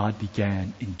 What God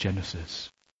began in Genesis,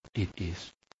 it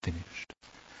is finished.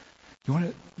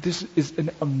 This is an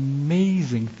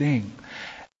amazing thing.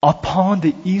 Upon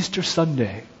the Easter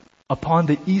Sunday,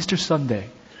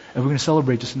 and we're going to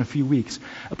celebrate just in a few weeks,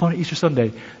 upon Easter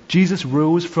Sunday, Jesus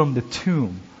rose from the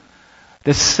tomb.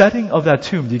 The setting of that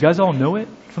tomb, do you guys all know it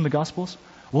from the Gospels?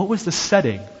 What was the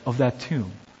setting of that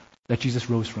tomb that Jesus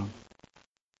rose from?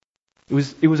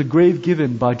 It was a grave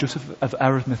given by Joseph of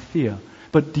Arimathea.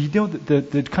 But do you know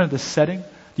the kind of the setting? Do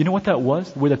you know what that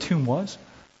was? Where the tomb was?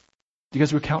 Do you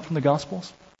guys recount from the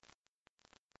Gospels?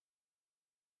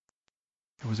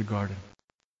 It was a garden.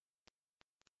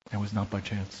 It was not by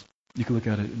chance. You can look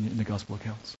at it in the Gospel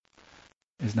accounts.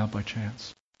 It is not by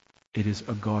chance. It is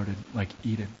a garden like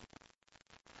Eden.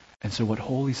 And so what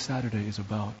Holy Saturday is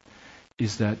about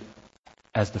is that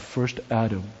as the first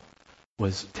Adam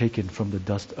was taken from the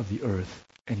dust of the earth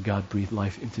and God breathed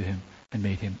life into him and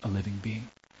made him a living being,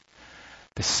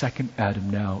 the second Adam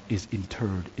now is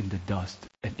interred in the dust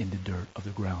and in the dirt of the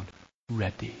ground,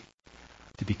 ready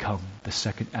to become the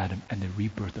second Adam and the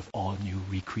rebirth of all new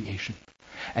recreation.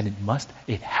 And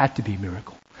it had to be a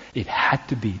miracle. It had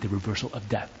to be the reversal of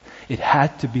death. It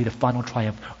had to be the final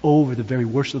triumph over the very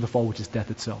worst of the fall, which is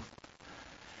death itself.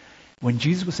 When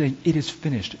Jesus was saying, it is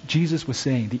finished, Jesus was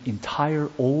saying the entire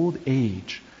old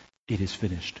age, it is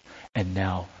finished. And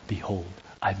now, behold,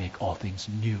 I make all things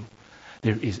new.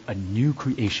 There is a new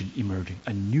creation emerging,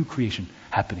 a new creation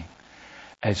happening.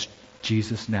 As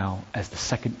Jesus now, as the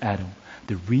second Adam,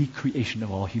 the recreation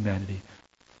of all humanity,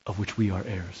 of which we are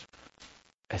heirs.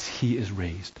 As he is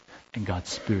raised and God's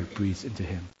Spirit breathes into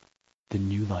him the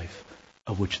new life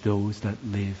of which those that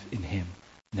live in him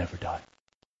never die.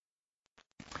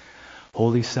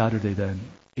 Holy Saturday then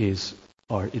is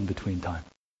our in-between time.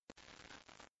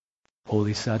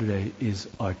 Holy Saturday is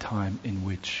our time in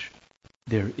which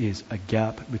there is a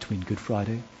gap between Good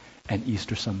Friday and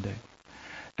Easter Sunday.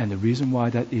 And the reason why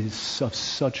that is of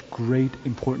such great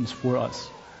importance for us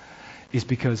is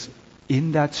because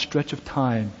in that stretch of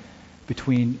time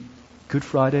between Good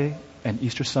Friday and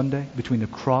Easter Sunday, between the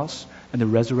cross and the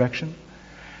resurrection,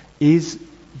 is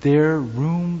there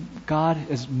room God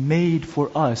has made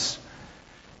for us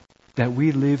that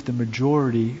we live the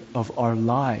majority of our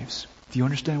lives. Do you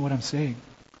understand what I'm saying?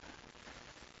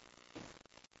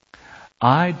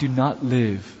 I do not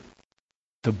live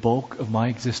the bulk of my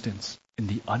existence in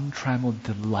the untrammeled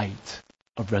delight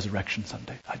of Resurrection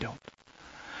Sunday. I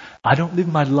don't live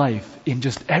my life in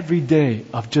just every day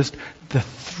of just the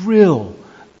thrill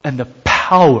and the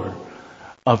power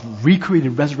of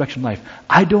recreated resurrection life.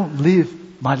 I don't live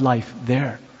my life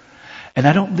there. And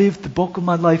I don't live the bulk of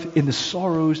my life in the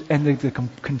sorrows and the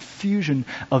confusion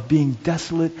of being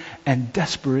desolate and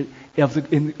desperate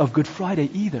of Good Friday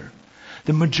either.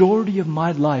 The majority of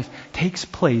my life takes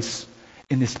place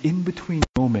in this in-between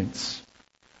moments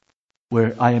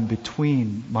where I am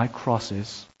between my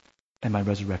crosses and my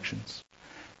resurrections,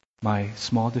 my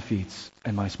small defeats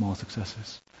and my small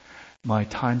successes, my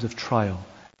times of trial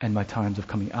and my times of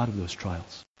coming out of those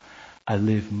trials. I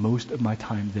live most of my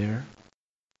time there.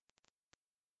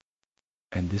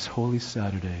 And this Holy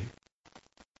Saturday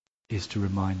is to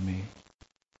remind me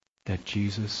that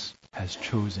Jesus has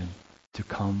chosen to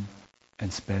come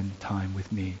and spend time with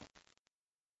me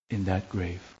in that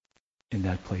grave, in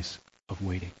that place of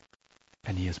waiting.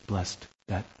 And he has blessed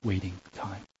that waiting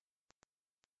time.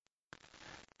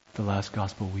 The last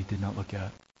gospel we did not look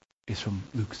at is from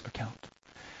Luke's account.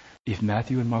 If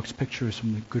Matthew and Mark's picture is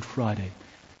from the Good Friday,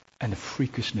 and the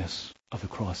freakishness of the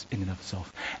cross in and of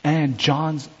itself. And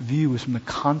John's view is from the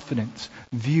confident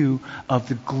view of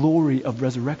the glory of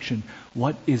resurrection.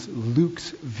 What is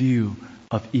Luke's view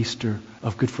of Easter,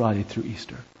 of Good Friday through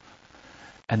Easter?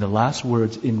 And the last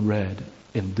words in red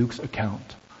in Luke's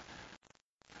account,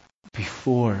 just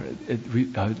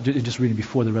reading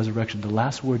before the resurrection, the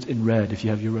last words in red, if you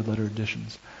have your red letter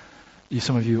editions,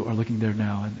 some of you are looking there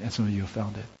now, and some of you have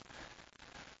found it.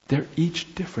 They're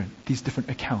each different, these different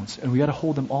accounts, and we got to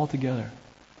hold them all together.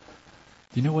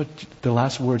 Do you know what the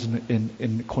last words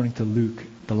in according to Luke,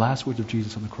 the last words of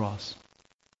Jesus on the cross?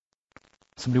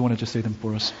 Somebody want to just say them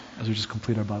for us as we just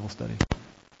complete our Bible study?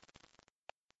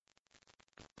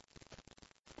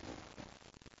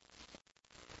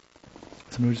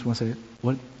 Somebody just want to say it?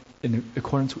 What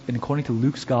according to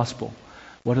Luke's gospel,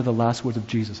 what are the last words of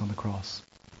Jesus on the cross?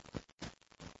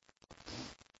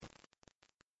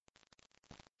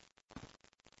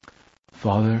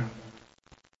 Father,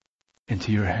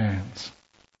 into your hands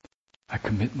I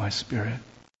commit my spirit.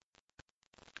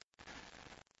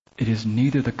 It is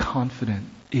neither the confident,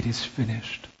 it is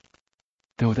finished,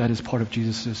 though that is part of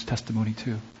Jesus' testimony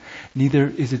too. Neither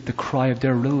is it the cry of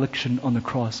dereliction on the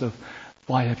cross of,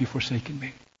 why have you forsaken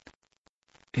me?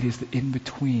 It is the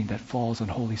in-between that falls on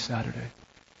Holy Saturday.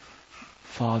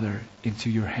 Father, into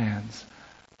your hands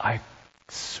I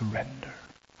surrender.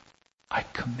 I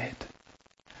commit.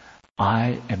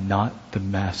 I am not the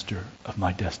master of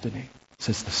my destiny,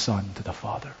 says the Son to the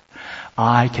Father.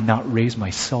 I cannot raise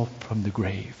myself from the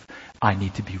grave. I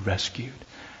need to be rescued.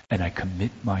 And I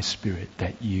commit my spirit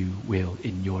that you will,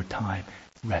 in your time,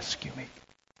 rescue me.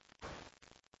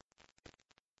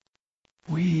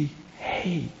 We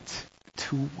hate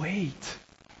to wait.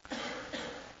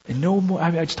 And no more,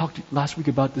 I just talked last week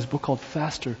about this book called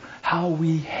Faster. How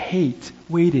we hate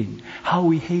waiting. How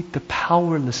we hate the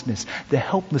powerlessness, the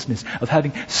helplessness of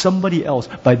having somebody else,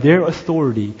 by their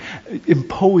authority,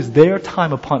 impose their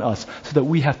time upon us so that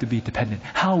we have to be dependent.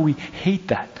 How we hate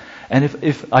that. And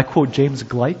if I quote James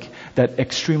Gleick, that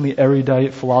extremely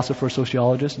erudite philosopher,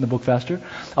 sociologist in the book Faster,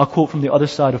 I'll quote from the other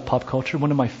side of pop culture, one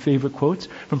of my favorite quotes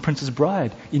from Princess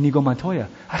Bride, Inigo Montoya.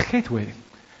 I hate waiting.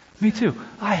 Me too.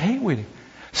 I hate waiting.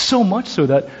 So much so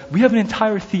that we have an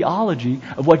entire theology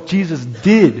of what Jesus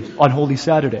did on Holy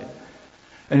Saturday.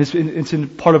 And it's in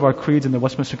part of our creeds in the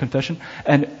Westminster Confession.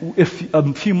 And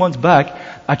a few months back,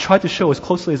 I tried to show as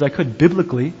closely as I could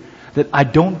biblically that I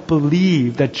don't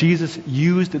believe that Jesus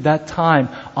used that time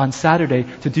on Saturday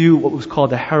to do what was called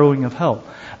the harrowing of hell.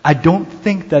 I don't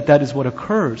think that that is what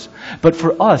occurs. But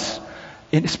for us,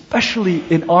 especially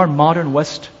in our modern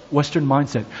Western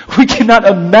mindset, we cannot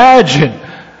imagine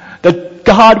that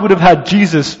God would have had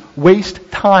Jesus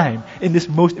waste time in this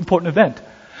most important event.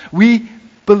 We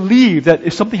believe that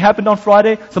if something happened on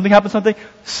Friday, something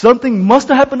must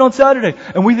have happened on Saturday.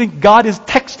 And we think God is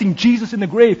texting Jesus in the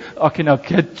grave. Okay, now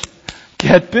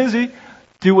get busy.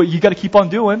 Do what you got to keep on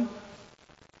doing.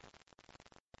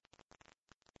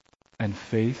 And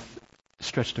faith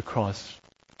stretched across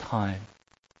time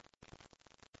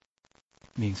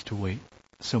means to wait.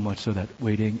 So much so that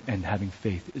waiting and having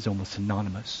faith is almost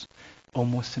synonymous.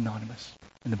 Almost synonymous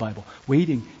in the Bible.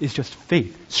 Waiting is just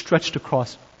faith stretched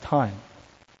across time.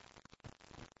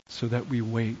 So that we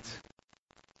wait.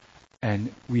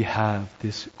 And we have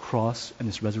this cross and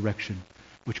this resurrection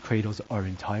which cradles our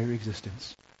entire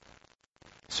existence.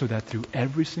 So that through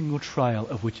every single trial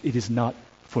of which it is not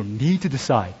for me to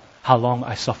decide how long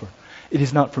I suffer. It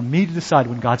is not for me to decide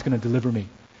when God's going to deliver me.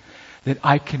 That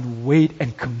I can wait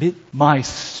and commit my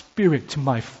spirit to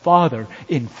my Father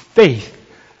in faith.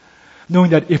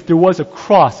 Knowing that if there was a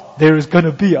cross, there is going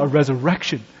to be a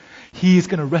resurrection. He is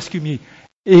going to rescue me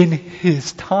in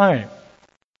His time.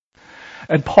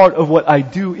 And part of what I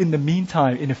do in the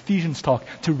meantime, in Ephesians talk,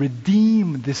 to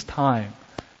redeem this time,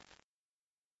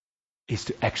 is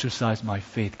to exercise my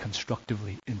faith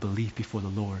constructively in belief before the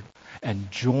Lord.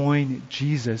 And join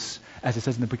Jesus, as it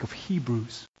says in the book of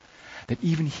Hebrews, that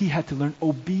even He had to learn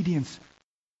obedience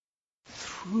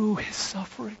through His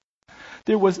suffering.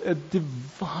 There was a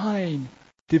divine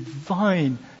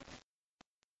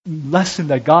lesson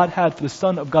that God had for the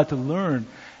Son of God to learn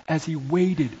as He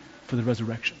waited for the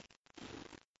resurrection.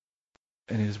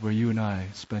 And it is where you and I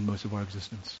spend most of our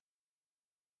existence.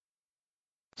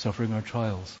 Suffering our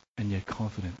trials and yet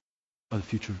confident of the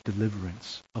future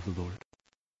deliverance of the Lord.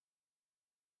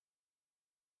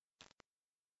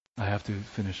 I have to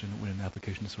finish with an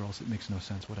application or else it makes no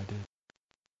sense what I did.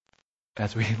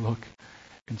 As we look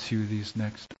into these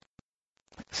next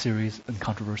series and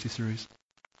controversy series,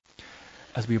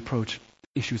 as we approach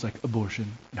issues like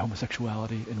abortion and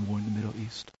homosexuality and war in the Middle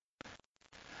East,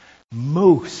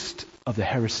 most of the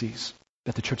heresies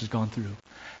that the church has gone through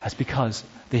has because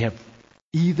they have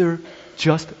either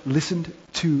just listened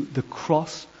to the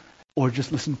cross or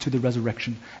just listened to the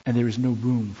resurrection, and there is no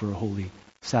room for a Holy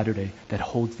Saturday that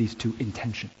holds these two in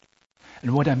tension.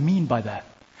 And what I mean by that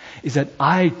is that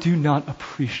I do not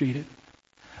appreciate it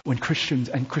when Christians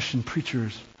and Christian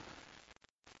preachers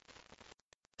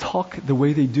talk the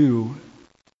way they do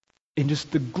in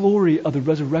just the glory of the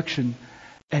resurrection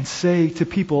and say to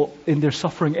people in their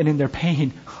suffering and in their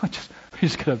pain, we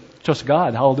just gotta trust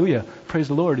God, hallelujah, praise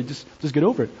the Lord, and just get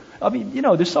over it. I mean,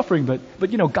 they're suffering, but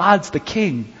God's the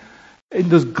king, in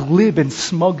those glib and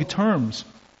smug terms.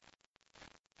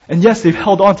 And yes, they've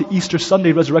held on to Easter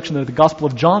Sunday resurrection of the Gospel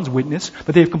of John's witness,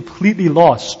 but they have completely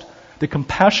lost the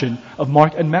compassion of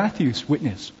Mark and Matthew's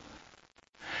witness.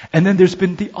 And then there's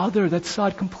been the other that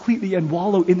side completely and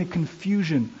wallow in the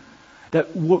confusion,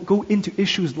 that go into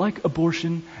issues like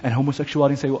abortion and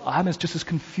homosexuality and say, well, I'm just as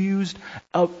confused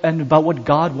and about what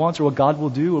God wants or what God will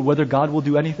do or whether God will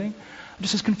do anything. I'm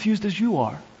just as confused as you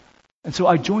are. And so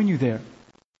I join you there.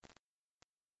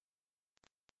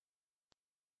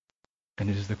 And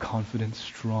it is the confident,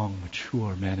 strong,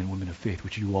 mature men and women of faith,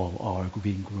 which you all are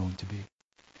being grown to be,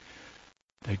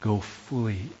 that go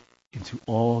fully into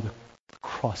all the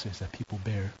crosses that people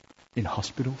bear in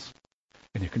hospitals,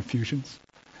 in their confusions,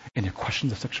 in their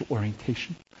questions of sexual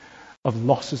orientation, of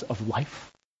losses of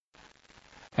life,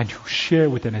 and who share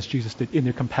with them as Jesus did in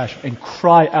their compassion and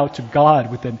cry out to God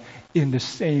with them in the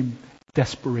same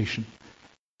desperation,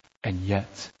 and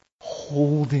yet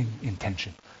holding in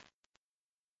tension.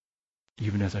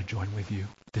 Even as I join with you,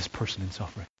 this person in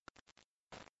suffering,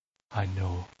 I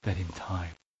know that in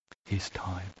time, His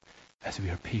time, as we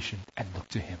are patient and look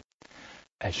to Him,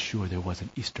 as sure there was an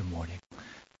Easter morning,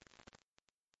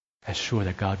 as sure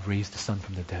that God raised the Son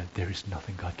from the dead, there is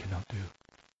nothing God cannot do.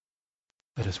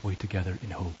 Let us wait together in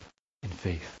hope, in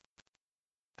faith,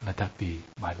 and let that be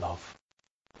my love.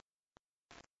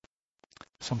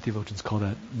 Some theologians call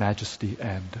that majesty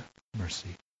and mercy.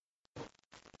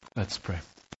 Let's pray.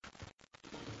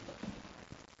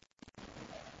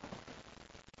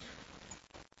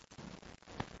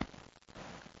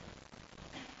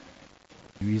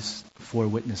 These four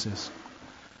witnesses,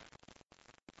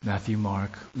 Matthew,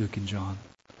 Mark, Luke, and John,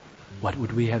 what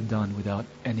would we have done without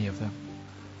any of them?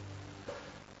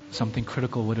 Something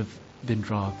critical would have been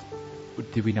dropped.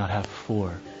 Did we not have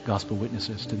four gospel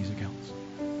witnesses to these accounts?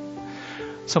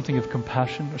 Something of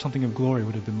compassion or something of glory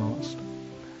would have been lost.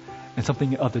 And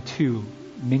something of the two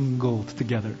mingled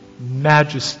together,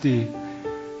 majesty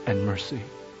and mercy.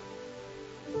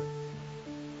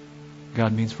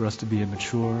 God means for us to be a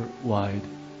mature, wide,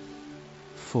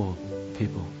 full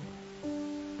people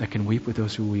that can weep with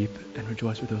those who weep and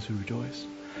rejoice with those who rejoice,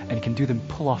 and can do them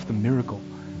pull off the miracle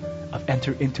of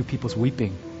enter into people's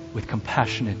weeping with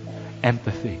compassionate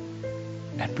empathy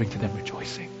and bring to them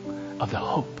rejoicing of the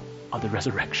hope of the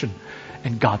resurrection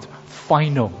and God's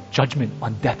final judgment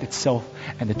on death itself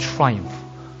and the triumph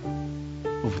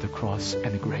over the cross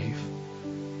and the grave,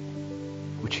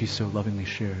 which He so lovingly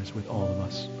shares with all of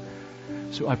us.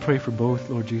 So I pray for both,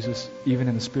 Lord Jesus, even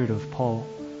in the spirit of Paul,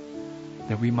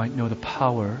 that we might know the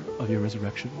power of your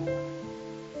resurrection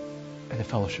and the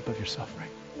fellowship of your suffering.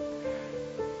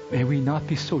 May we not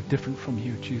be so different from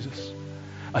you, Jesus.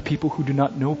 A people who do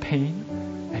not know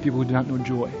pain, a people who do not know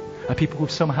joy, a people who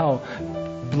have somehow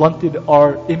blunted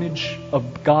our image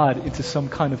of God into some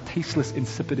kind of tasteless,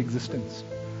 insipid existence.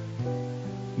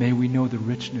 May we know the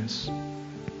richness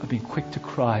of being quick to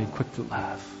cry, quick to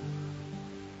laugh.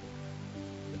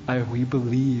 We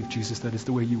believe, Jesus, that is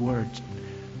the way you were.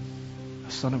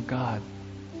 A Son of God,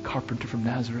 carpenter from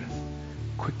Nazareth,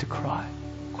 quick to cry,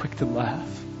 quick to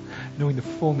laugh, knowing the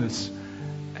fullness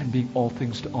and being all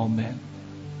things to all men.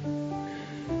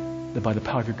 That by the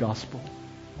power of your gospel,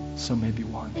 some may be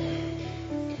one.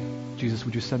 Jesus,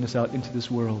 would you send us out into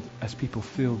this world as people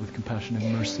filled with compassion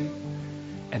and mercy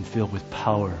and filled with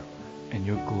power and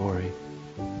your glory.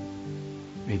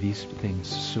 May these things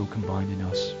so combine in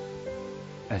us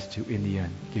as to, in the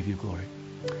end, give you glory.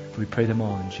 For we pray them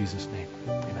all in Jesus' name.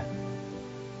 Amen.